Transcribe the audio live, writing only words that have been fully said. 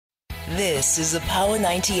This is a Power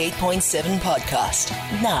 98.7 podcast.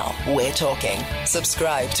 Now we're talking.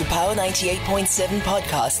 Subscribe to Power 98.7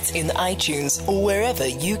 podcasts in iTunes or wherever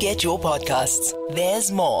you get your podcasts.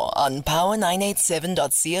 There's more on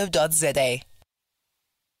power987.co.za.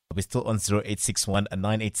 We're still on 0861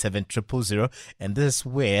 987 000, and this is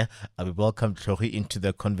where we welcome Tlhori into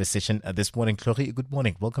the conversation this morning. Tlhori, good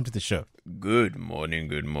morning. Welcome to the show. Good morning.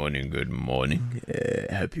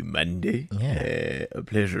 Happy Monday. Yeah. A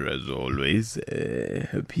pleasure as always.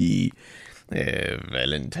 Happy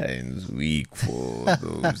Valentine's week for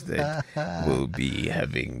those that will be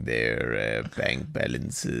having their bank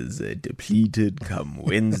balances depleted come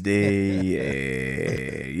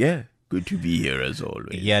Wednesday. Yeah. Good to be here as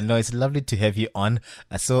always. Yeah, no, it's lovely to have you on.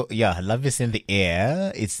 Love is in the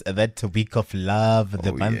air. It's that week of love,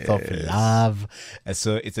 the month of love.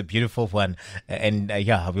 So it's a beautiful one. And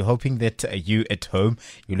we're hoping that you at home,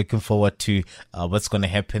 you're looking forward to what's going to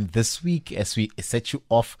happen this week as we set you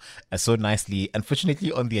off so nicely.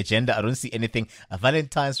 Unfortunately, on the agenda, I don't see anything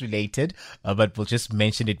Valentine's related, but we'll just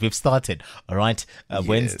mention it. We've started. All right.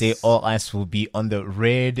 Wednesday, all eyes will be on the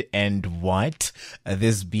red and white.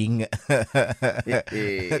 This being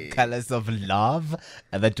colors of love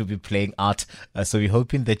that will be playing out. So we're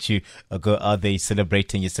hoping that you go out there, you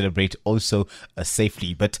celebrate also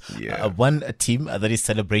safely. But one team that is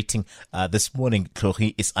celebrating this morning,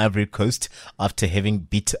 Tlhori, is Ivory Coast after having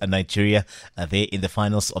beat Nigeria there in the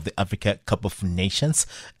finals of the Africa Cup of Nations.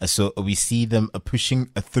 So we see them pushing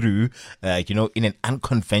through, in an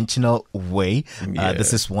unconventional way.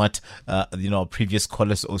 This is what, our previous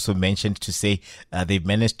callers also mentioned, to say they've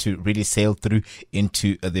managed to really sail through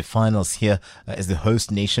into the finals here as the host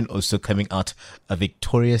nation, also coming out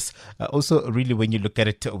victorious. Also, really, when you look at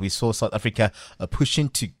it, we saw South Africa pushing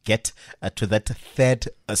to get to that third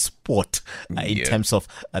spot in terms of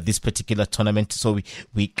this particular tournament. So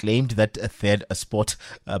we claimed that third spot,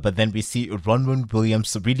 but then we see Ronwen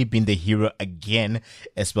Williams really being the hero again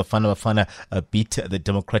as Bafana beat the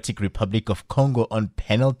Democratic Republic of Congo on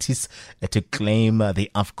penalties to claim the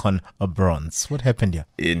AFCON bronze. What happened here?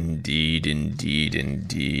 Indeed.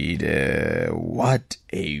 What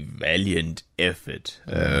a valiant effort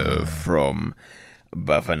from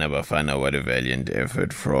Bafana. What a valiant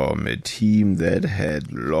effort from a team that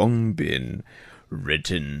had long been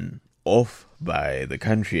written off by the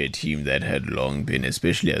country, a team that had long been,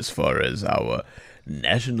 especially as far as our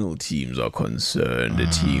national teams are concerned, a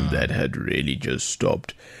team that had really just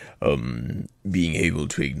stopped being able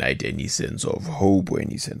to ignite any sense of hope or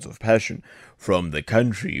any sense of passion from the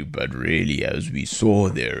country. But really, as we saw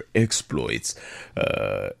their exploits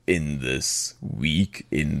in this week,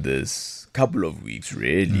 in this couple of weeks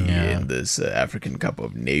really, in this African Cup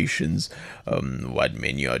of Nations, what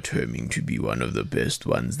many are terming to be one of the best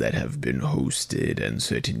ones that have been hosted and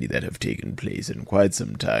certainly that have taken place in quite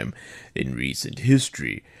some time in recent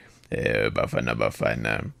history.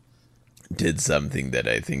 Bafana did something that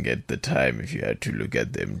I think at the time, if you had to look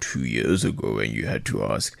at them 2 years ago and you had to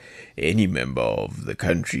ask any member of the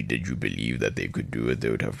country, did you believe that they could do it, they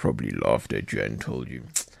would have probably laughed at you and told you,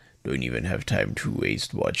 don't even have time to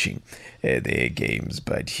waste watching their games.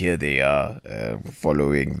 But here they are,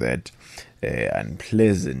 following that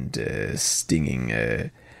unpleasant, stinging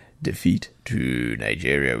defeat to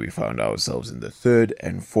Nigeria. We found ourselves in the third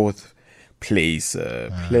and fourth place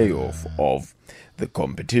playoff of the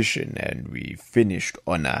competition, and we finished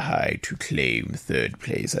on a high to claim third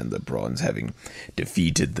place and the bronze, having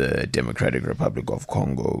defeated the Democratic Republic of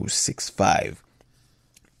Congo 6-5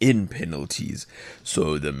 in penalties.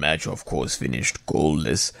 So the match, of course, finished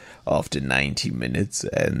goalless after 90 minutes,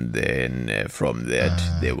 and then from that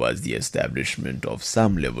there was the establishment of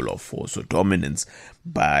some level of force or dominance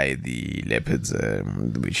by the Leopards,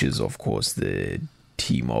 which is of course the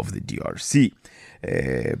team of the DRC.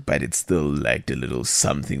 But it still lacked a little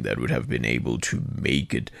something that would have been able to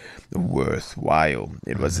make it worthwhile.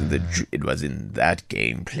 It was in that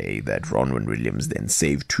gameplay that Ronwen Williams then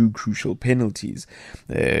saved two crucial penalties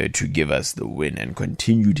to give us the win, and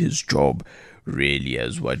continued his job really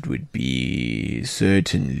as what would be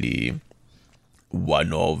certainly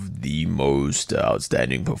one of the most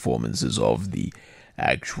outstanding performances of the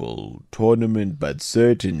actual tournament, but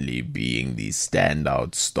certainly being the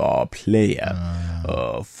standout star player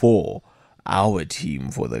for our team,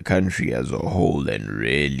 for the country as a whole, and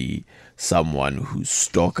really someone whose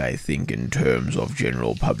stock, I think, in terms of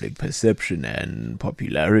general public perception and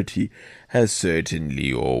popularity has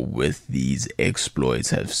certainly, or with these exploits,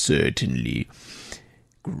 have certainly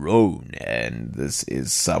grown, and this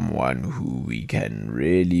is someone who we can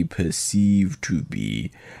really perceive to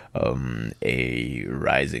be a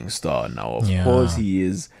rising star. Now, of course, he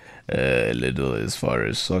is a little, as far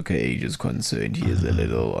as soccer age is concerned, he is a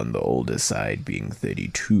little on the older side, being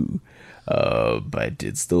 32. But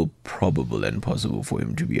it's still probable and possible for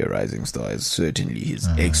him to be a rising star, as certainly his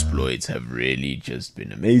exploits have really just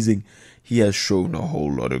been amazing. He has shown a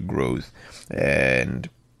whole lot of growth, and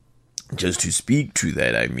just to speak to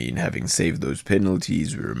that, I mean, having saved those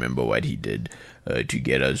penalties, we remember what he did to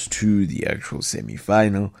get us to the actual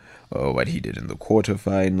semi-final, what he did in the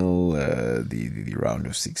quarter-final, the round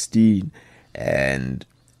of 16, and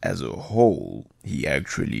as a whole, he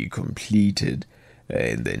actually completed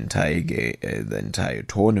in the entire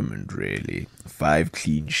tournament, really, 5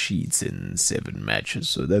 clean sheets in 7 matches.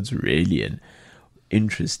 So that's really an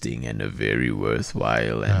interesting and a very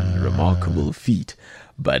worthwhile and remarkable feat.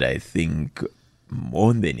 But I think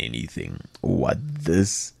more than anything, what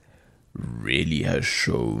this really has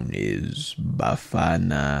shown is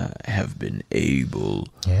Bafana have been able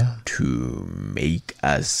to make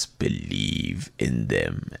us believe in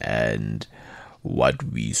them. And what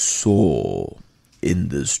we saw in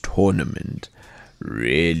this tournament,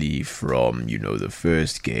 really from, the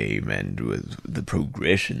first game and with the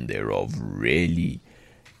progression thereof, really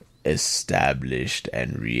established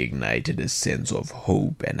and reignited a sense of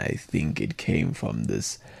hope. And I think it came from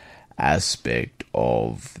this aspect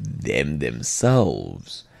of them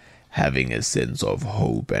themselves having a sense of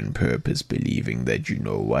hope and purpose, believing that,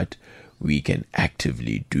 we can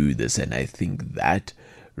actively do this. And I think that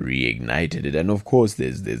reignited it. And of course,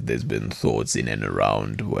 there's been thoughts in and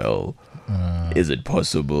around, is it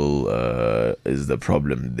possible, is the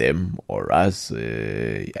problem them or us?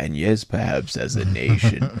 And yes, perhaps as a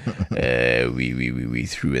nation, we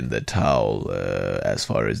threw in the towel as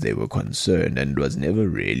far as they were concerned, and it was never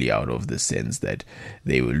really out of the sense that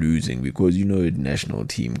they were losing, because a national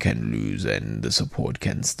team can lose and the support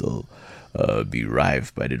can still be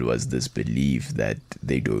rife, but it was this belief that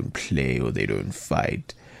they don't play or they don't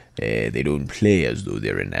fight. They don't play as though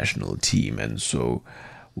they're a national team. And so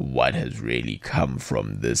what has really come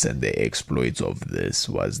from this and the exploits of this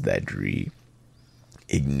was that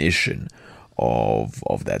reignition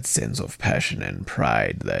of that sense of passion and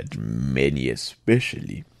pride that many,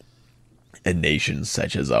 especially a nation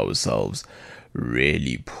such as ourselves,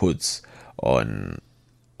 really puts on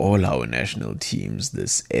all our national teams,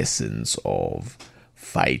 this essence of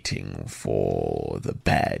fighting for the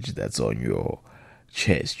badge that's on your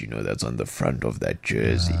chest, that's on the front of that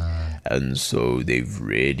jersey. And so they've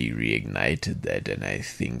really reignited that. And I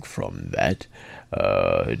think from that,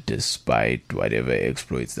 despite whatever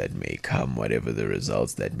exploits that may come, whatever the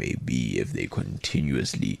results that may be, if they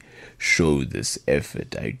continuously show this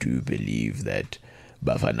effort, I do believe that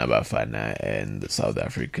Bafana and the South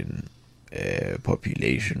African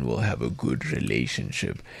population will have a good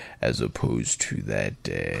relationship, as opposed to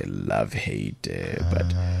that love-hate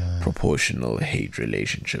but proportional hate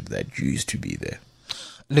relationship that used to be there.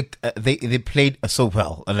 Look, they played so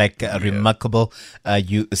well, remarkable.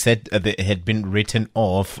 You said they had been written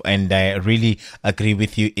off, and I really agree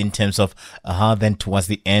with you in terms of how then towards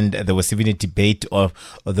the end there was even a debate of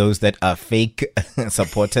those that are fake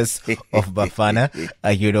supporters of Bafana,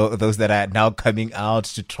 those that are now coming out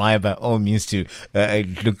to try by all means to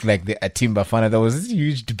look like they are Team Bafana. There was this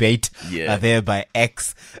huge debate there by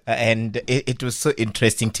X, and it was so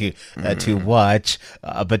interesting to watch.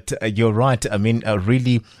 But you're right. I mean,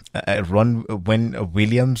 really. Ron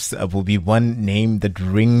Williams will be one name that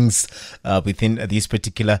rings within this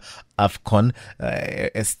particular AFCON,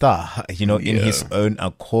 a star, in his own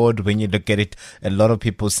accord. When you look at it, a lot of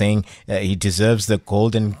people saying he deserves the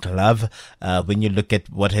Golden Glove. When you look at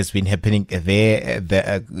what has been happening there,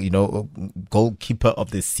 the goalkeeper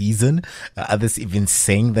of the season, others even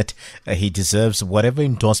saying that he deserves whatever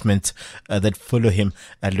endorsement that follow him,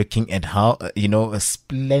 looking at how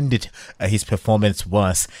splendid his performance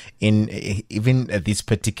was in even this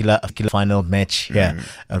particular final match here,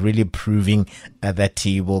 really proving that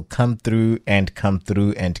he will come through for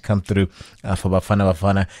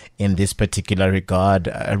Bafana in this particular regard.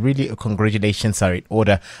 Really, congratulations are in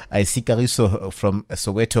order. I see Kagiso from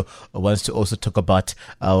Soweto wants to also talk about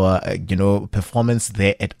our, performance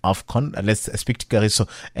there at AFCON. Let's speak to Kagiso,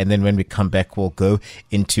 and then when we come back, we'll go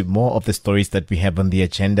into more of the stories that we have on the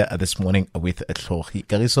agenda this morning with Tlhogi.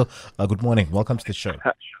 Kagiso, good morning. Welcome to the show.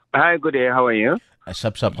 Hi, good day. How are you?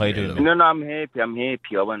 Sharp, how are you doing? No, I'm happy. Yeah,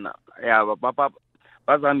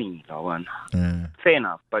 Fair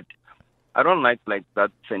enough, but I don't like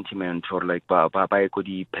that sentiment or like by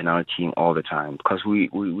penalty all the time because we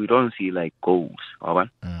don't see like goals,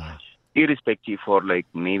 irrespective for like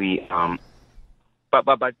maybe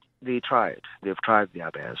but they tried. They've tried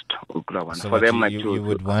their best. So for them, you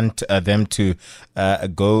would want them to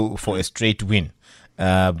go for a straight win.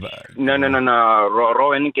 No.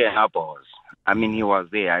 Rowan Balls. I mean, he was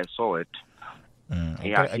there. I saw it.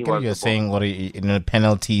 I get you're saying what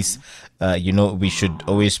penalties. We should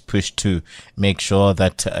always push to make sure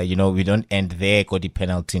that we don't end there. Go the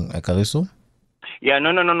penalty, Kaliso. Yeah,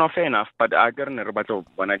 no, fair enough. But I got a battle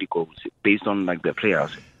one of the goals based on like the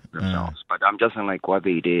players themselves. But I'm just saying like what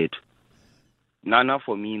they did. Now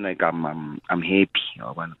for me, like I'm happy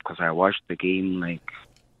because I watched the game like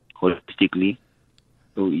holistically.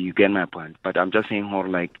 So you get my point. But I'm just saying more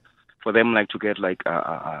like for them like to get like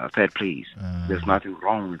a third place. There's nothing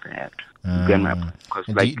wrong with that. You get my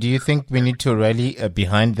point. Do you think we need to rally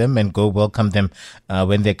behind them and go welcome them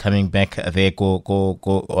when they're coming back? They go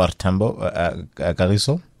Ortambo,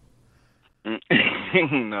 Kaliso?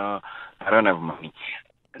 No, I don't have money.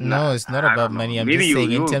 No, it's not about money. I'm just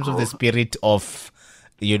saying in terms of the spirit of,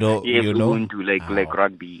 we're going to like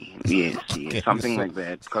rugby. Yes, okay, something like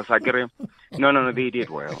that. Because I get it. No, they did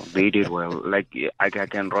well. Like I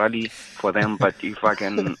can rally for them, but if I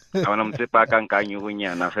can, I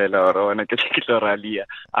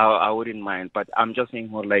wouldn't mind. But I'm just saying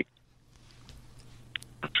more like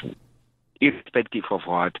irrespective of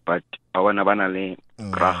what. But I wanna but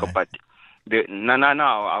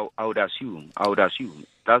I would assume.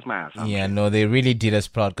 That's my assumption. Yeah, no, they really did us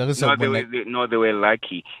proud. They were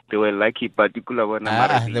lucky. They were lucky, but they were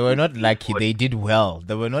not lucky. They did well.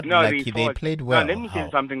 They were not lucky. They played well. No, let me tell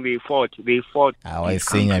you something. They fought. I was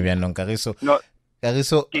saying, Kariso. No,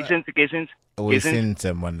 Kariso.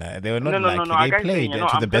 They were not lucky. They played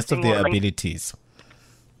to the best of their abilities.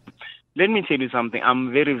 Let me tell you something.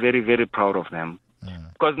 I'm very, very, very proud of them.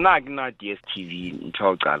 Because not DSTV in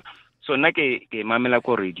Chalkal. So nake mamela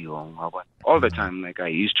ko radio all the time, like I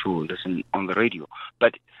used to listen on the radio.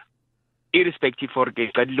 But irrespective for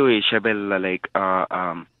kadlo e shebella like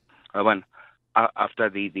after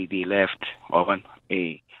they left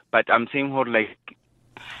but I'm saying how like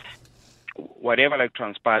whatever like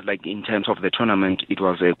transpired like in terms of the tournament, it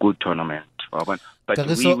was a good tournament. But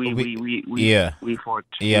we fought.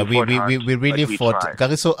 Yeah, we really fought.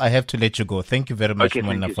 Kariso, I have to let you go. Thank you very much,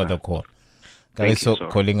 Mona, for the call. Kariso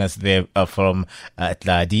calling us there from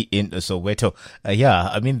Tladi in Soweto.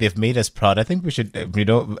 I mean, they've made us proud. I think we should,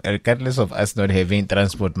 regardless of us not having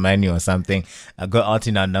transport money or something, go out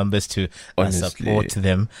in our numbers to support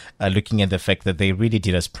them, looking at the fact that they really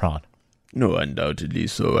did us proud. No, undoubtedly.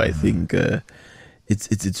 So I think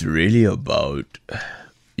it's really about,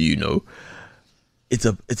 it's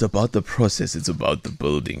about the process. It's about the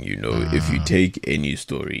building. If you take any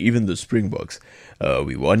story, even the Springboks,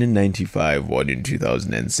 we won in 95, won in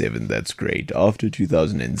 2007. That's great. After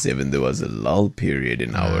 2007, there was a lull period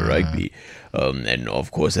in our rugby. And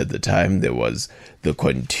of course, at the time, there was the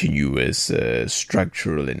continuous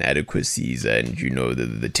structural inadequacies and,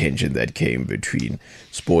 the tension that came between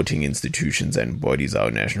sporting institutions and bodies,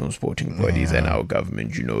 our national sporting bodies and our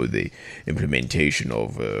government, the implementation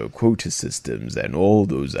of quota systems and all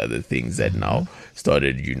those other things that now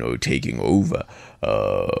started, taking over.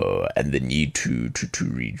 And the need to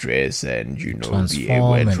redress and, be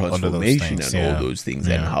able and transformation and all those things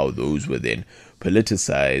and how those were then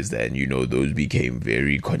politicized and, those became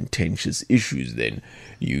very contentious issues. Then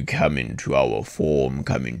you come into our form,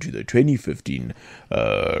 come into the 2015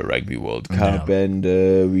 Rugby World Cup and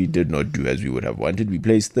we did not do as we would have wanted. We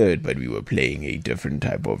placed third, but we were playing a different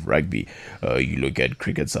type of rugby. You look at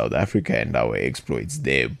Cricket South Africa and our exploits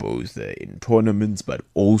there, both in tournaments, but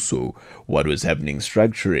also what was happening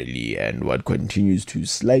structurally and what continues to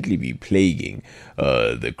slightly be plaguing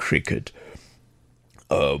the cricket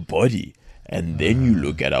body. And then you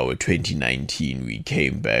look at our 2019, we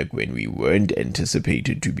came back when we weren't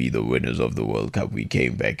anticipated to be the winners of the World Cup. We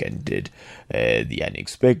came back and did the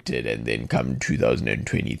unexpected. And then come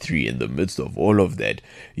 2023, in the midst of all of that,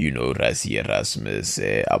 Rassie Erasmus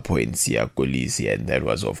appoints Siya Kolisi. And that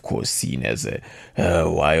was, of course, seen as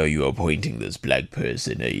why are you appointing this black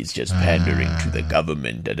person? He's just pandering to the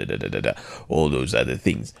government, all those other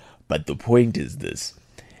things. But the point is this.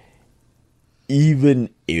 Even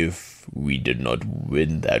if we did not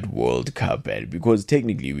win that World Cup, and because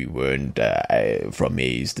technically we weren't, from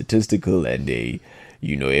a statistical and a,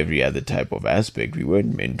 every other type of aspect, we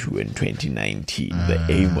weren't meant to win 2019. The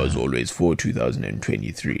aim was always for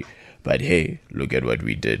 2023. But hey, look at what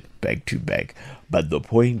we did back to back. But the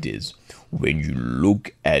point is, when you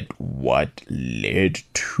look at what led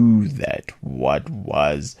to that, what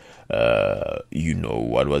was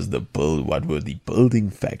what were the building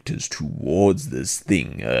factors towards this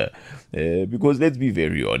thing? Because let's be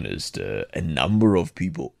very honest, a number of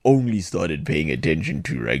people only started paying attention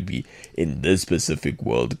to rugby in this specific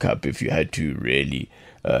World Cup. If you had to really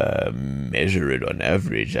measure it on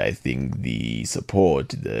average, I think the support,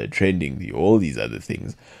 the trending, all these other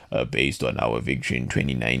things, based on our victory in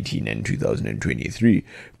 2019 and 2023,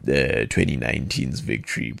 the 2019's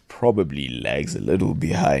victory probably lags a little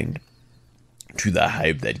behind to the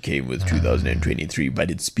hype that came with 2023, but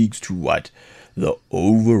it speaks to what? The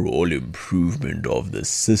overall improvement of the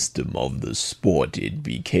system of the sport. It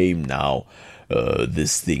became now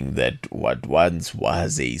this thing that what once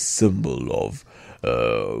was a symbol of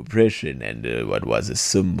oppression and what was a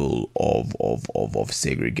symbol of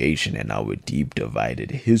segregation and our deep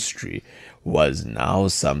divided history was now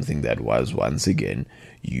something that was once again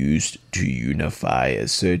used to unify a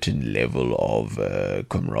certain level of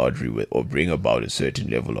camaraderie or bring about a certain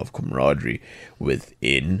level of camaraderie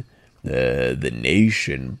within the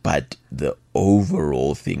nation. But the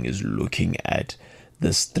overall thing is looking at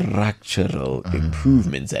the structural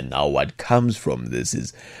improvements, and now what comes from this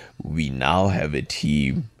is we now have a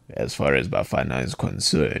team, as far as Bafana is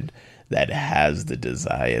concerned, that has the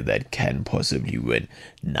desire, that can possibly win.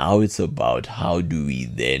 Now it's about how do we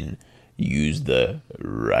then use the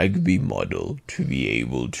rugby model to be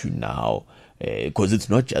able to now, because it's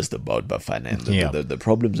not just about Bafana, and the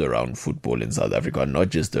problems around football in South Africa are not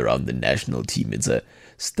just around the national team. It's a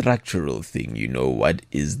structural thing. What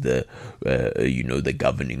is the the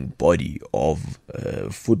governing body of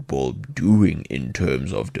football doing in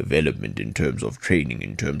terms of development, in terms of training,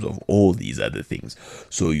 in terms of all these other things?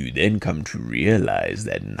 So you then come to realize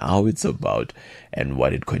that now it's about, and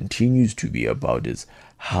what it continues to be about, is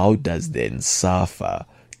how does then SAFA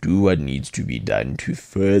do what needs to be done to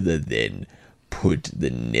further then put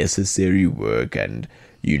the necessary work and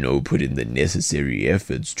put in the necessary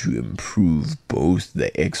efforts to improve both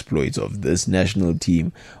the exploits of this national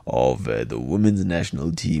team, of the women's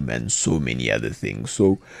national team, and so many other things.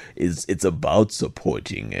 So it's about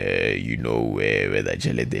supporting, whether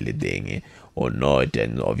Chaletele or not,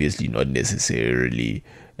 and obviously not necessarily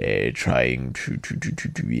trying to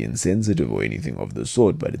be insensitive or anything of the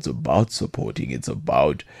sort, but it's about supporting. It's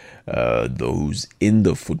about those in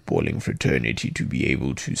the footballing fraternity to be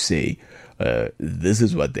able to say, this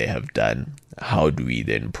is what they have done. How do we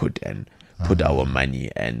then put our money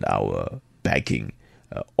and our backing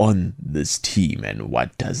on this team, and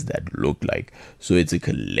what does that look like? So it's a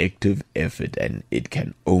collective effort, and it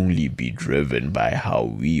can only be driven by how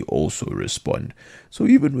we also respond. So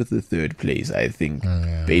even with the third place, I think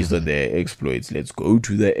based on their exploits, let's go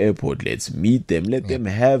to the airport, let's meet them, let them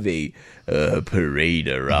have a parade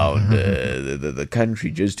around the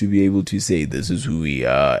country, just to be able to say, this is who we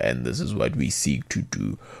are and this is what we seek to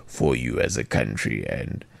do for you as a country.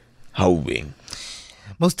 And how wing.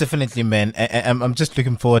 Most definitely, man. I'm just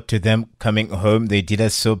looking forward to them coming home. They did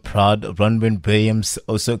us so proud. Ronwen Williams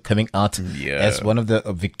also coming out as one of the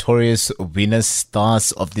victorious winners,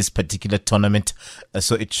 stars of this particular tournament.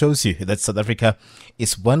 So it shows you that South Africa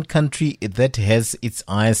is one country that has its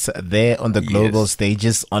eyes there on the global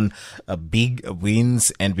stages, on big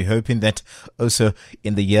wins. And we're hoping that also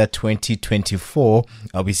in the year 2024,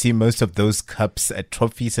 we see most of those cups,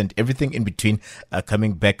 trophies, and everything in between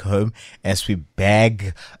coming back home as we bag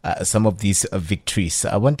some of these victories.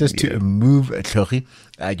 I want us to move, Tlhori,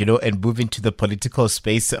 and move into the political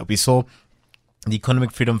space. We saw the Economic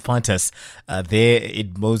Freedom Fighters there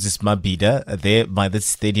in Moses Mabhida, there by the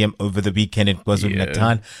stadium over the weekend in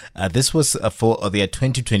KwaZulu-Natal. This was for their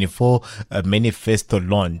 2024 manifesto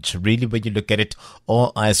launch. Really, when you look at it,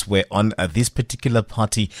 all eyes were on this particular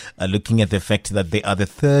party, looking at the fact that they are the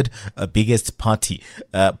third biggest party,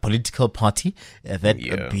 political party,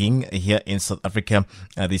 being here in South Africa,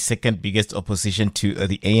 the second biggest opposition to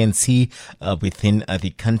the ANC within the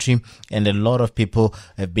country. And a lot of people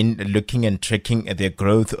have been looking and tracking their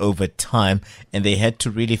growth over time, and they had to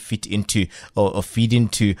really fit into or feed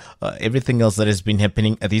into everything else that has been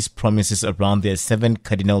happening, these promises around their 7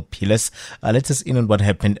 cardinal pillars. Let us in on what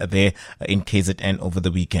happened there in KZN over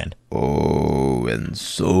the weekend. Oh, and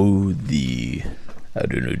so I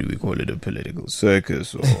don't know, do we call it a political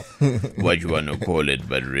circus or what you want to call it,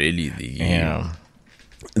 but really the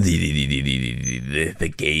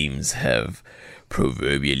games have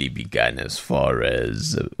proverbially begun as far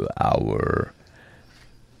as our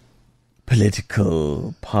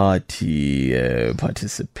political party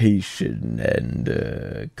participation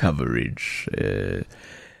and coverage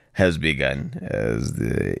has begun, as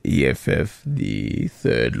the EFF, the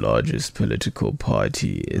third largest political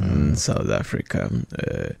party in South Africa,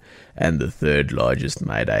 and the third largest,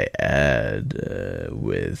 might I add,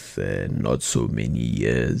 with not so many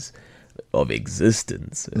years of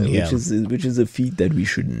existence, which is a feat that we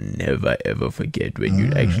should never ever forget when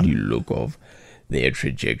you actually look of their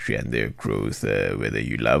trajectory and their growth, whether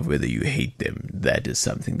you love, whether you hate them. That is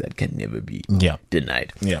something that can never be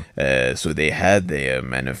denied. So they had their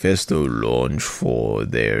manifesto launch for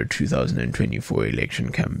their 2024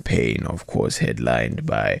 election campaign, of course, headlined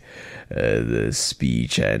by the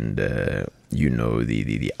speech and, the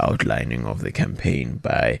outlining of the campaign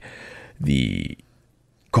by the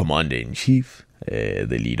commander-in-chief,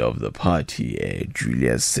 the leader of the party,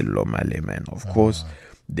 Julius Sello Malema, and of course,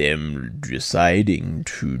 them deciding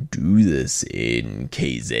to do this in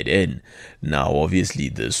KZN. Now, obviously,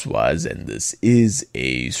 this was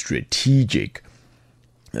a strategic,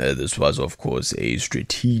 of course, a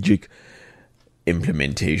strategic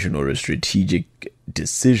implementation or a strategic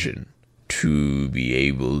decision to be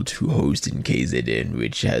able to host in KZN,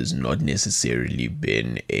 which has not necessarily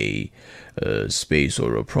been a space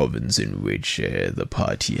or a province in which the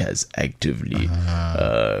party has actively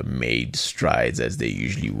made strides as they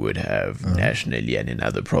usually would have nationally and in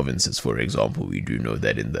other provinces. For example, we do know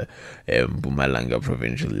that in the Mpumalanga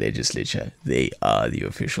provincial legislature, they are the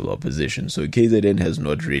official opposition. So KZN has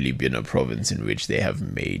not really been a province in which they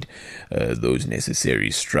have made those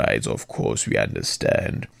necessary strides. Of course, we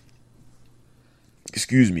understand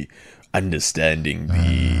understanding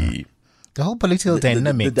the whole political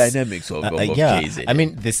dynamics. The dynamics of KZN. I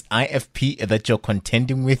mean, this IFP that you're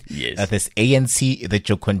contending with, this ANC that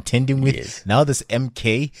you're contending with, now this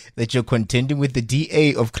MK that you're contending with, the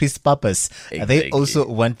DA of Chris Pappas. They also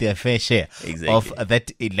want their fair share of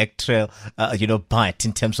that electoral, bite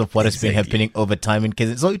in terms of what has been happening over time in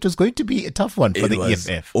KZN. So it was going to be a tough one for the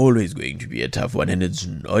EFF. Always going to be a tough one, and it's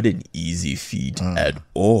not an easy feat at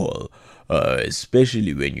all.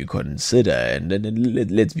 Especially when you consider, and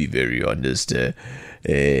let's be very honest,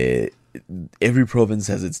 every province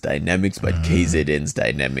has its dynamics, but KZN's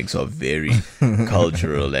dynamics are very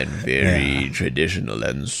cultural and very traditional,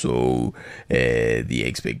 and so the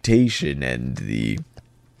expectation and the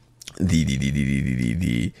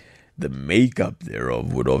makeup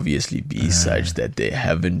thereof would obviously be such that there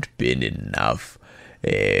haven't been enough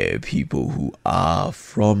people who are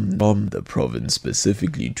from the province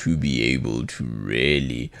specifically to be able to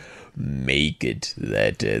really make it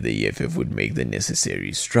that the EFF would make the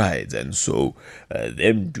necessary strides. And so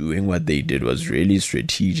them doing what they did was really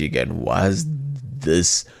strategic, and was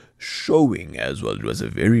this showing as well. It was a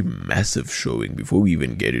very massive showing. Before we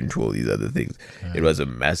even get into all these other things, it was a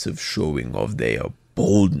massive showing of their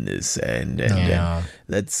boldness and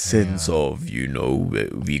that sense of,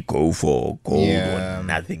 we go for gold or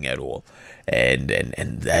nothing at all, and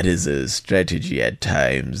that is a strategy at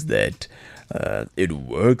times that it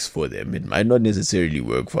works for them. It might not necessarily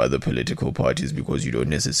work for other political parties, because you don't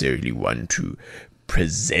necessarily want to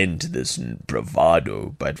present this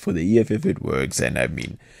bravado, but for the EFF it works, and I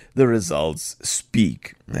mean the results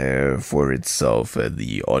speak for itself.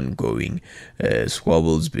 The ongoing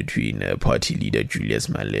squabbles between party leader Julius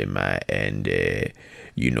Malema and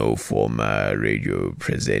former radio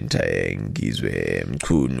presenter Ngizwe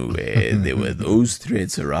Mchunu, there were those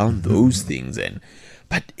threats around those things,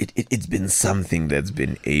 but it's been something that's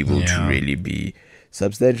been able to really be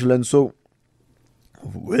substantial. And so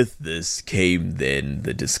with this came then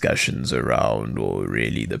the discussions around, or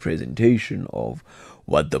really the presentation of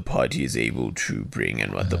what the party is able to bring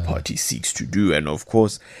and what the party seeks to do. And of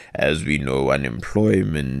course, as we know,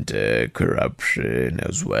 unemployment, corruption,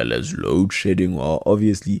 as well as load shedding are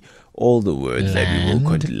obviously all the words that we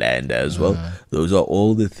will land as well. Those are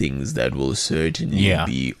all the things that will certainly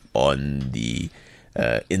be on the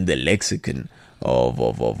in the lexicon of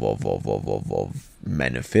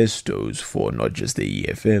manifestos for not just the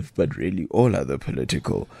EFF, but really all other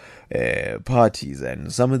political parties.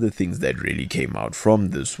 And some of the things that really came out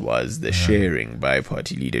from this was the sharing by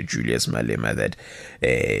party leader Julius Malema that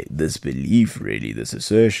this belief, really this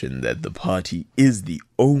assertion that the party is the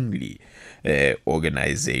only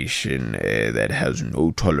organization that has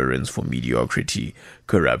no tolerance for mediocrity,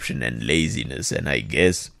 corruption and laziness. And I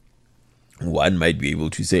guess one might be able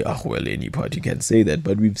to say, oh, well, any party can say that,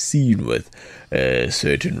 but we've seen with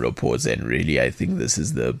certain reports, and really I think this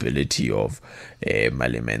is the ability of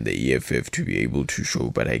Malema and the EFF to be able to show.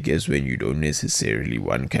 But I guess when you don't necessarily,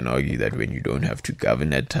 one can argue that when you don't have to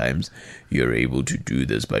govern at times, you're able to do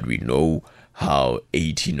this. But we know how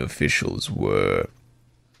 18 officials were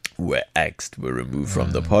removed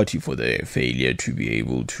from the party for their failure to be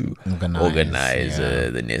able to organize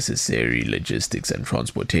the necessary logistics and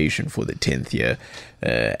transportation for the 10th year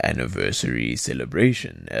anniversary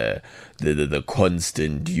celebration. The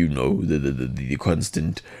constant, the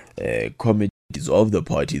constant committees of the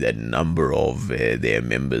party that a number of their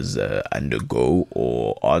members undergo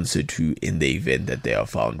or answer to in the event that they are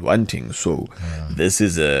found wanting. So this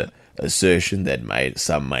is a assertion that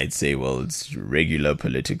some might say, well, it's regular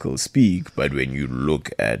political speak, but when you look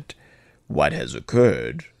at what has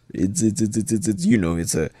occurred, it's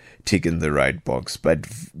a tick in the right box. But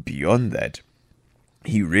beyond that,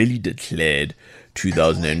 he really declared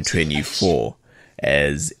 2024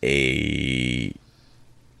 as a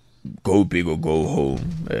go big or go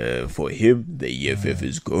home for him. The EFF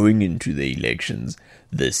is going into the elections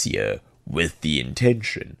this year with the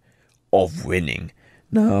intention of winning.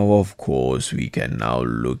 Now, of course, we can now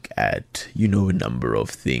look at, a number of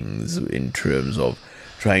things in terms of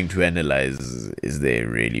trying to analyze, is there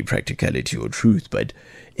really practicality or truth? But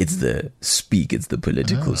it's the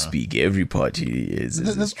political speak. Every party is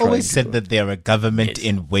They've always said that they are a government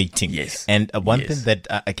in waiting. Yes. And one thing that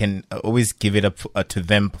I can always give it up to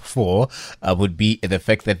them for would be the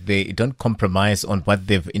fact that they don't compromise on what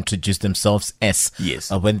they've introduced themselves as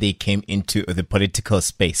when they came into the political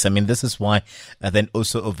space. I mean, this is why then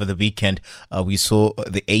also over the weekend we saw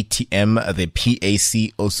the ATM, the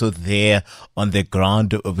PAC also there on the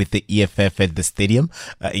ground with the EFF at the stadium,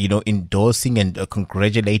 endorsing and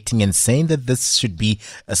congratulating and saying that this should be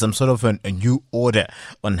some sort of a new order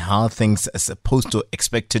on how things are supposed to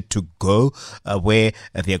expected to go, where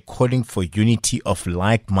they are calling for unity of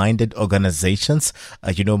like-minded organizations,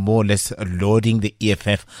 more or less lauding the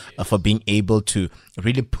EFF for being able to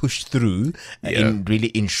really push through in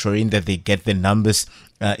really ensuring that they get the numbers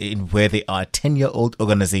in where they are a 10-year-old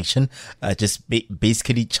organization, just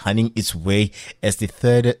basically churning its way as the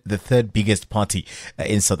third biggest party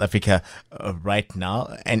in South Africa right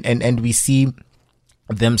now, and we see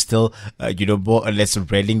them still, more or less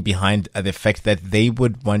rallying behind the fact that they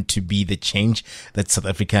would want to be the change that South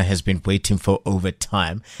Africa has been waiting for over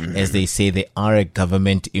time. As they say, they are a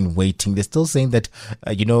government in waiting. They're still saying that,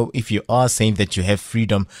 if you are saying that you have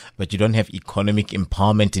freedom, but you don't have economic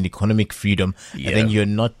empowerment and economic freedom, then you're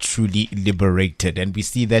not truly liberated. And we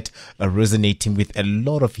see that resonating with a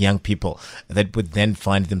lot of young people that would then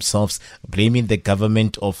find themselves blaming the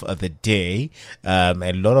government of the day.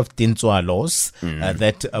 A lot of Tintswalos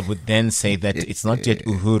that would then say that it's not yet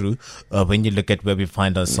Uhuru when you look at where we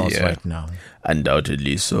find ourselves right now.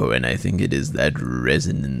 Undoubtedly so, and I think it is that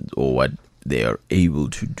resonance or what they are able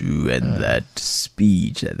to do and that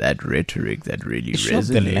speech and that rhetoric that really resonates.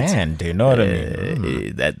 The land, you know what I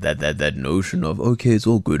mean? That notion of, okay, it's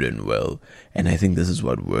all good and well, and I think this is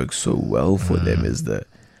what works so well for them is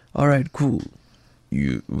all right, cool,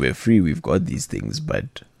 we're free, we've got these things,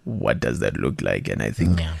 but what does that look like? And I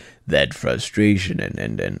think that frustration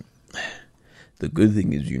and the good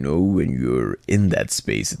thing is, when you're in that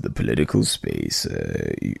space, the political space,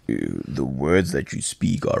 the words that you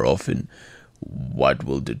speak are often what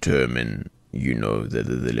will determine,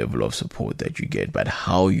 the level of support that you get. But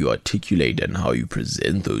how you articulate and how you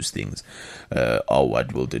present those things are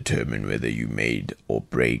what will determine whether you made or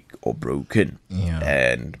break or broken.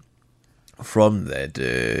 And from that,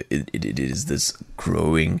 it is this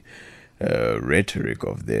growing rhetoric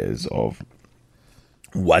of theirs of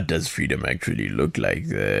what does freedom actually look like?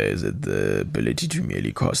 Is it the ability to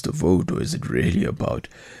merely cast a vote, or is it really about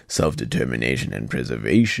self-determination and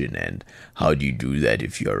preservation? And how do you do that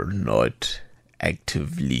if you're not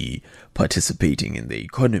actively participating in the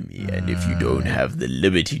economy, and if you don't have the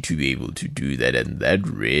liberty to be able to do that? And that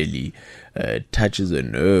really touches a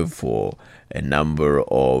nerve for a number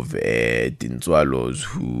of Tintswalos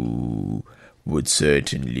who would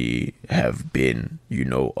certainly have been,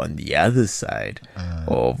 on the other side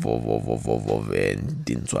of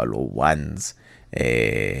Tintswalo one's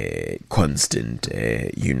constant,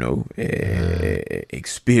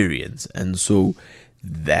 experience. And so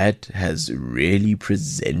that has really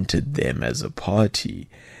presented them as a party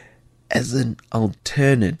as an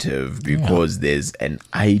alternative because there's an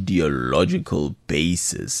ideological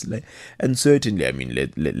basis. And certainly, I mean,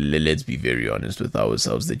 let's be very honest with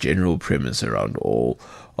ourselves. The general premise around all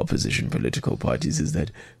opposition political parties is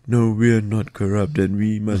that, no, we are not corrupt and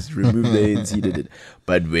we must remove the ANC.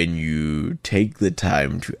 But when you take the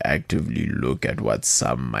time to actively look at what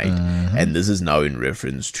some might, and this is now in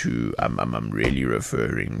reference to, I'm really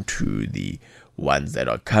referring to the ones that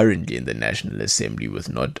are currently in the National Assembly, with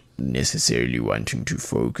not necessarily wanting to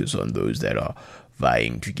focus on those that are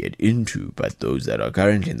vying to get into, but those that are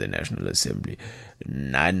currently in the National Assembly,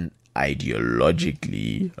 none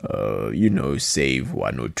ideologically, save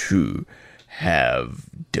one or two, have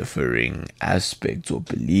differing aspects or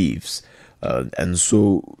beliefs. And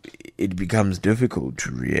so it becomes difficult to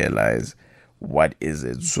realize what is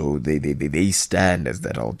it. So they stand as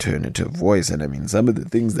that alternative voice. And I mean, some of the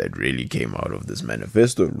things that really came out of this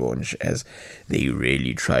manifesto launch, as they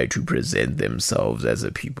really try to present themselves as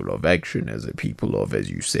a people of action, as a people of,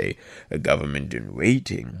 as you say, a government in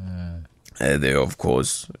waiting. They, of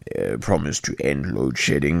course, promised to end load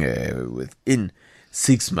shedding within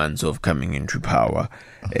 6 months of coming into power,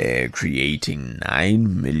 creating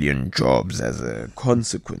 9 million jobs as a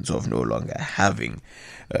consequence of no longer having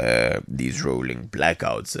these rolling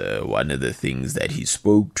blackouts. One of the things that he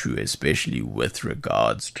spoke to, especially with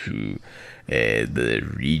regards to the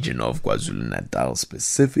region of KwaZulu-Natal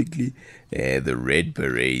specifically, the Red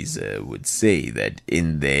Berets would say that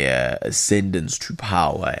in their ascendance to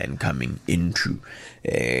power and coming into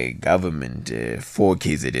government for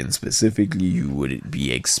KZN specifically, you would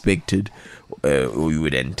be expected or you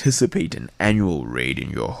would anticipate an annual raid in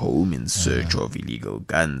your home in search of illegal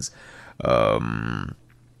guns.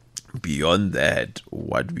 Beyond that,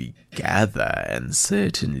 what we gather, and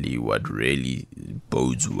certainly what really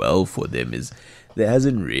bodes well for them, is there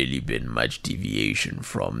hasn't really been much deviation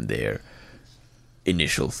from their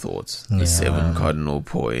initial thoughts. The 7 cardinal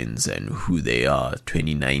points and who they are,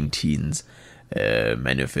 2019's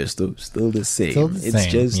manifesto, still the same. It's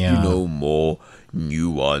just, more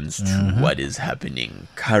nuance to what is happening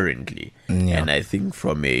currently. And I think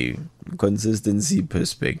from a consistency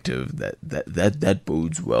perspective, that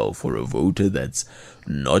bodes well for a voter that's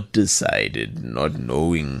not decided, not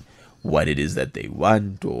knowing what it is that they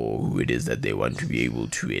want or who it is that they want to be able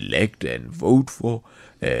to elect and vote for,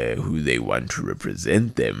 who they want to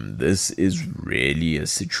represent them. This is really a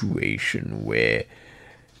situation where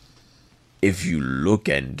if you look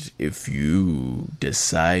and if you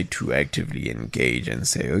decide to actively engage and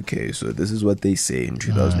say, okay, so this is what they say in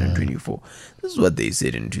 2024, this is what they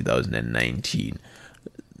said in 2019,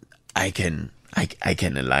 I can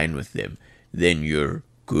align with them, then you're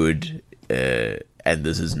good. And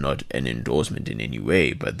this is not an endorsement in any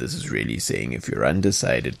way, but this is really saying if you're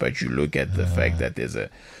undecided, but you look at the fact that there's a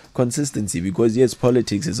consistency, because yes,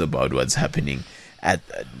 politics is about what's happening at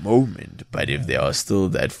that moment, but if there are still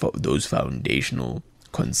those foundational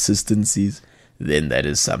consistencies, then that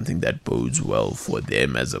is something that bodes well for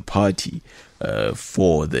them as a party,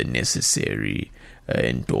 for the necessary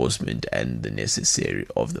endorsement and the necessary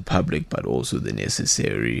of the public, but also the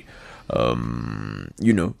necessary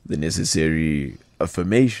the necessary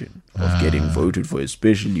affirmation of getting voted for,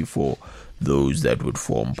 especially for those that would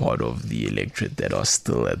form part of the electorate that are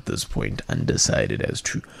still at this point undecided as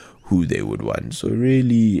to who they would want. So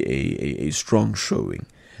really a strong showing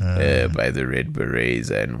by the Red Berets.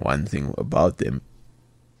 And one thing about them,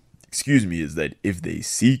 is that if they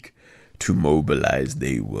seek to mobilize,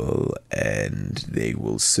 they will, and they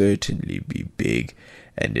will certainly be big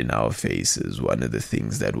and in our faces. One of the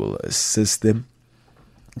things that will assist them,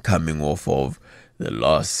 coming off of the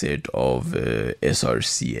last set of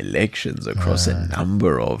SRC elections across a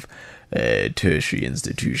number of tertiary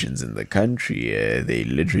institutions in the country, they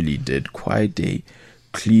literally did quite a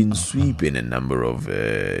clean sweep in a number of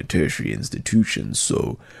tertiary institutions.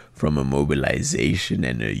 So from a mobilization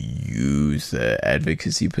and a youth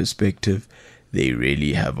advocacy perspective, they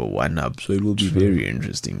really have a one-up. So it will be very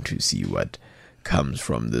interesting to see what comes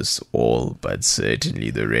from this all. But certainly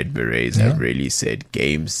the Red Berets have really said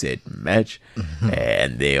game, set, match,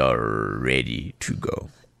 and they are ready to go.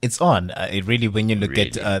 It's on. It really, when you look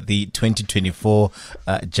at the 2024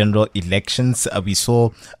 general elections, we saw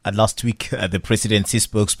last week the presidency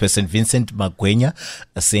spokesperson Vincent Magwenya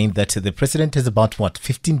saying that the president has about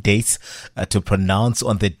 15 days to pronounce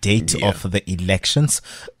on the date of the elections.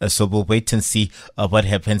 So we'll wait and see what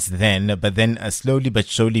happens then. But then slowly but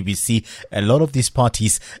surely we see a lot of these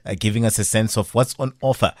parties giving us a sense of what's on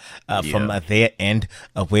offer from their end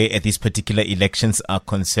where these particular elections are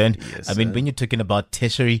concerned. Yes, I mean, when you're talking about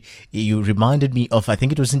tertiary Terry, you reminded me of, I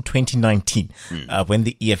think it was in 2019, when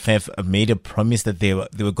the EFF made a promise that they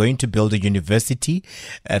were going to build a university.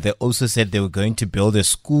 They also said they were going to build a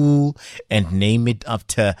school and name it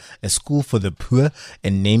after a school for the poor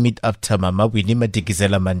and name it after Mama Winnie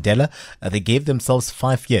Madikizela Mandela. They gave themselves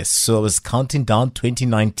 5 years. So I was counting down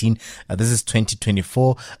 2019. This is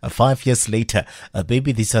 2024. 5 years later,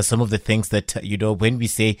 maybe these are some of the things that, when we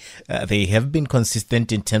say they have been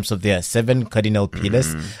consistent in terms of their 7 cardinal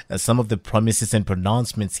pillars, some of the promises and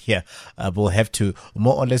pronouncements here, we'll have to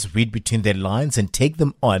more or less read between their lines and take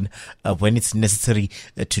them on when it's necessary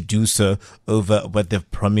to do so over what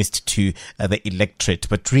they've promised to the electorate.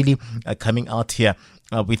 But really coming out here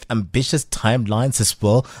with ambitious timelines as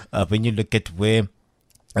well, when you look at where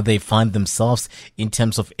they find themselves in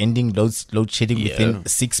terms of ending load shedding within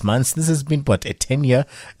 6 months. This has been, a 10-year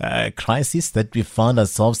crisis that we found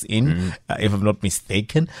ourselves in, if I'm not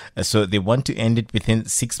mistaken. So they want to end it within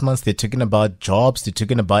 6 months. They're talking about jobs. They're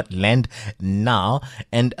talking about land now.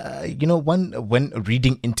 And, when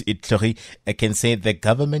reading into it, Tlhori, I can say the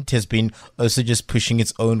government has been also just pushing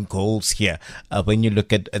its own goals here. When you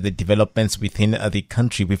look at the developments within the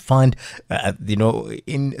country, we find,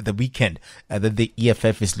 in the weekend that the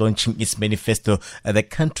EFF is launching its manifesto. The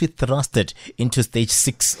country thrusted into stage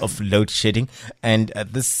 6 of load shedding, and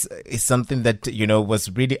this is something that was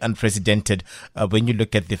really unprecedented when you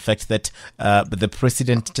look at the fact that the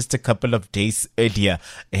president just a couple of days earlier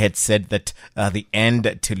had said that the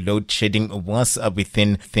end to load shedding was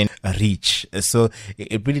within reach. So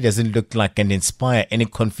it really doesn't look like and inspire any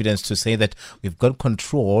confidence to say that we've got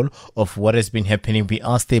control of what has been happening. We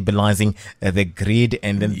are stabilizing the grid,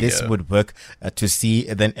 and then this would work to see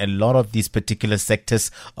then a lot of these particular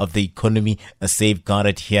sectors of the economy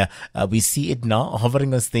safeguarded here. We see it now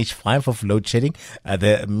hovering on stage 5 of load shedding.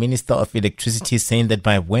 The Minister of Electricity is saying that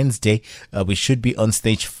by Wednesday, we should be on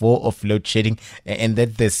stage 4 of load shedding, and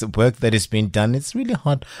that there's work that is being done. It's really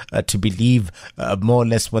hard to believe more or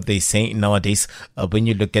less what they say nowadays when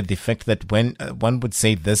you look at the fact that when one would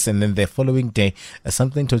say this and then the following day,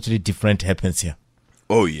 something totally different happens here.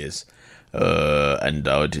 Oh, yes.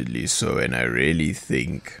 Undoubtedly so, and I really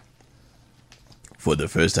think for the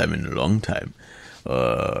first time in a long time,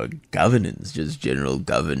 governance, just general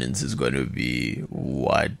governance, is going to be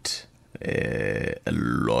what a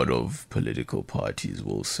lot of political parties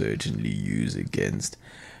will certainly use against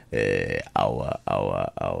our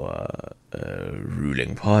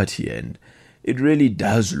ruling party. And it really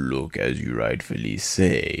does look, as you rightfully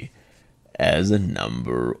say, as a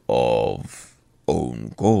number of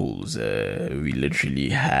own goals. We literally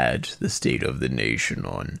had the State of the Nation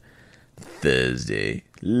on Thursday.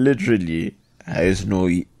 Literally,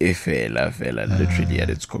 literally at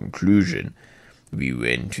its conclusion, we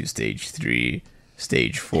went to stage 3,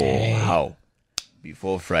 stage 4. How?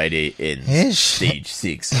 Before Friday ends, stage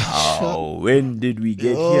 6. How? When did we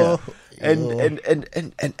get here?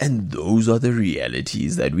 And those are the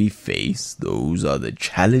realities that we face. Those are the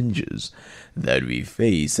challenges that we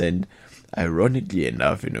face. And ironically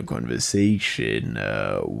enough, in a conversation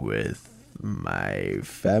with my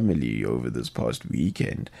family over this past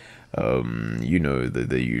weekend,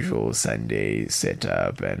 the usual Sunday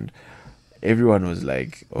setup, and everyone was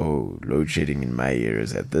like, oh, load shedding in my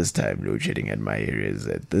areas at this time, load shedding at my areas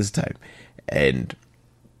at this time. And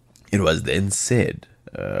it was then said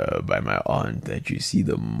by my aunt that, you see,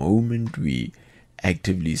 the moment we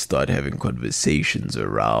actively start having conversations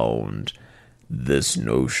around this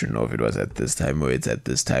notion of it was at this time or it's at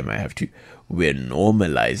this time, we're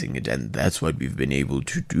normalizing it. And that's what we've been able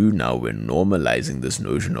to do now. We're normalizing this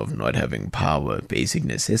notion of not having power, basic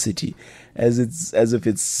necessity, as if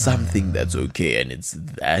it's something that's okay. And it's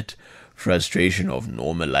that frustration of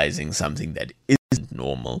normalizing something that isn't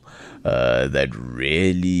normal that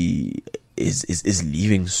really is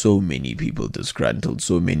leaving so many people disgruntled,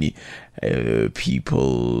 so many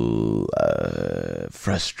people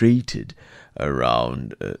frustrated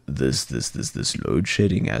around this load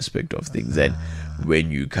shedding aspect of things. And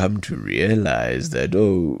when you come to realize that,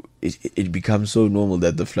 it becomes so normal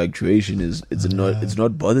that the fluctuation it's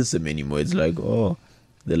not bothersome anymore. It's like,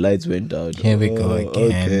 the lights went out. Here we go again.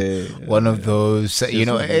 Okay. One of those,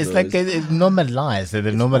 it's like it's normalized. The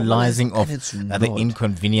normalizing of the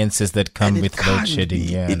inconveniences that come with load shedding.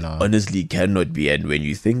 It honestly cannot be. And when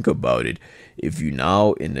you think about it, if you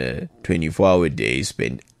now in a 24-hour day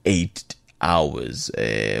spend 8 hours,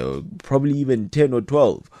 probably even 10 or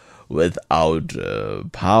 12 without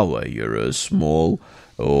power, you're a small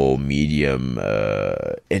or medium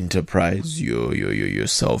enterprise, you're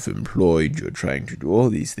self-employed, you're trying to do all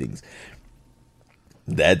these things.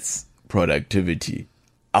 That's productivity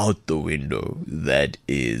out the window. That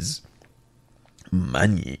is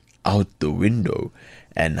money out the window.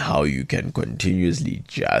 And how you can continuously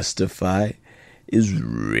justify is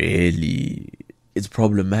really, it's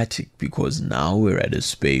problematic, because now we're at a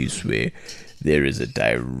space where there is a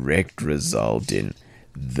direct result in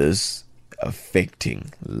this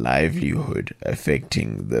affecting livelihood,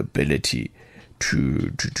 affecting the ability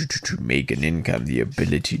to make an income, the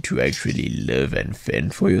ability to actually live and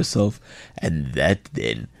fend for yourself. And that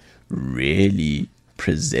then really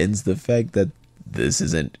presents the fact that this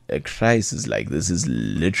isn't a crisis, like this is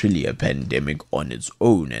literally a pandemic on its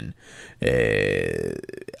own. And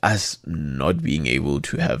us not being able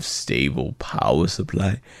to have stable power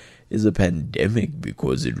supply is a pandemic,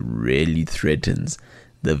 because it really threatens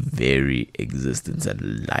the very existence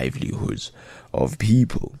and livelihoods of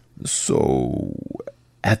people. So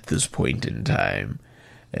at this point in time,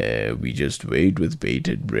 we just wait with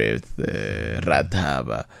bated breath.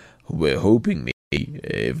 Rathaba, we're hoping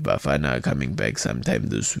if Bafana are coming back sometime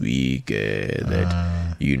this week,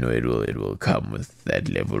 that it will come with that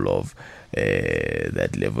level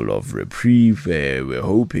of reprieve. We're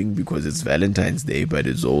hoping, because it's Valentine's Day, but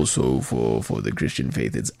it's also for the Christian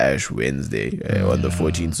faith, it's Ash Wednesday on the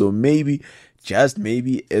 14th. So maybe, just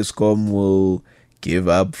maybe, Eskom will give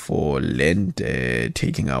up for Lent,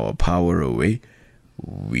 taking our power away.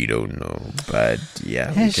 We don't know, but yeah,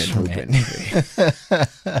 we can hope and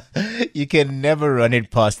pray. You can never run it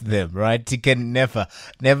past them, right? You can never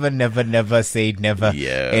say never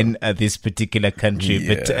in this particular country.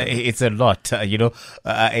 Yeah. But it's a lot,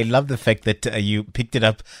 I love the fact that you picked it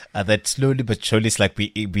up, that slowly but surely it's like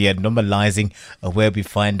we are normalizing where we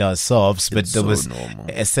find ourselves. But there was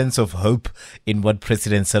a sense of hope in what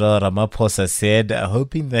President Cyril Ramaphosa said,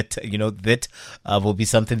 hoping that, that will be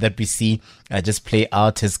something that we see just play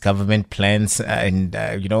out his government plans and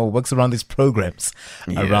works around these programs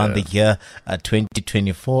around the year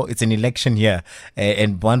 2024. It's an election year,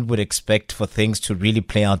 and one would expect for things to really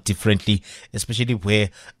play out differently, especially where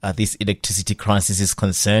this electricity crisis is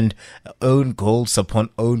concerned. Own goals upon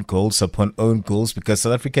own goals upon own goals, because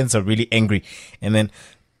South Africans are really angry. And then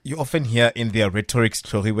you often hear in their rhetoric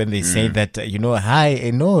story when they say that, you know what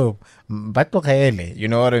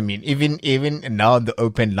I mean? Even now on the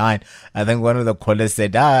open line, I think one of the callers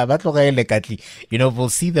said, we'll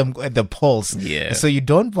see them at the polls. Yeah. So you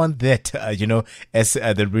don't want that, as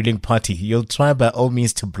the ruling party. You'll try by all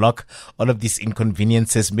means to block all of these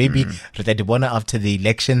inconveniences. Maybe after the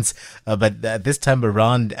elections, but this time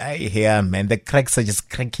around, man, the cracks are just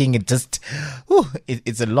cracking. It just,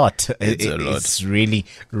 it's a lot. It's really,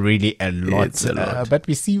 really a lot. It's a lot. But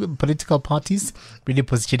we see political parties really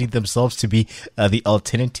positioning themselves to be the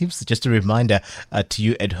alternatives. Just a reminder to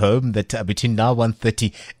you at home that between now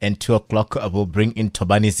 1:30 and 2 o'clock we'll bring in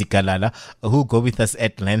Tobani Zikalala, who will go with us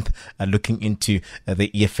at length looking into the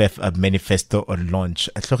EFF manifesto launch.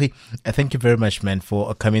 Tlhori, thank you very much, man,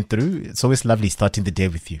 for coming through. It's always lovely starting the day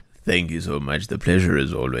with you. Thank you so much. The pleasure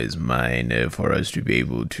is always mine for us to be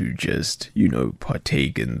able to just,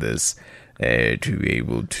 partake in this, to be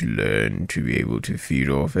able to learn, to be able to feed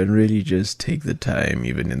off, and really just take the time,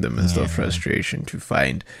 even in the midst of frustration, to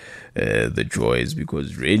find the joys,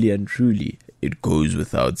 because really and truly it goes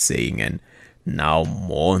without saying, and now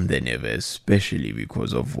more than ever, especially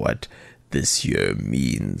because of what this year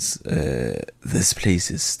means, this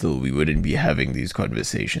place is still, we wouldn't be having these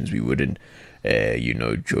conversations, we wouldn't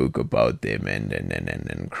joke about them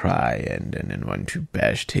and cry and want to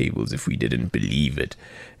bash tables if we didn't believe it,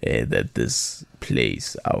 that this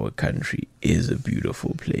place, our country, is a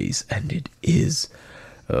beautiful place, and it is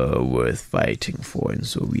worth fighting for. And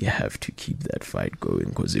so we have to keep that fight going,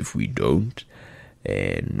 because if we don't,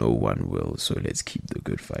 no one will. So let's keep the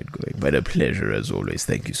good fight going. But a pleasure as always.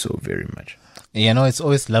 Thank you so very much. It's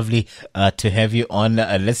always lovely to have you on.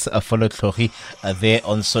 Let's follow Tlhori there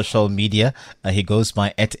on social media. He goes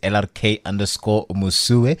by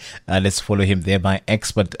 @LRK_Musue. Let's follow him there by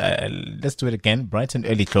X. But let's do it again bright and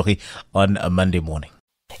early, Tlhori, on a Monday morning.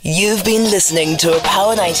 You've been listening to a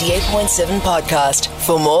Power 98.7 podcast.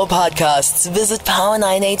 For more podcasts, visit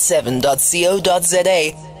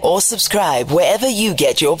power987.co.za or subscribe wherever you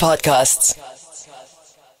get your podcasts.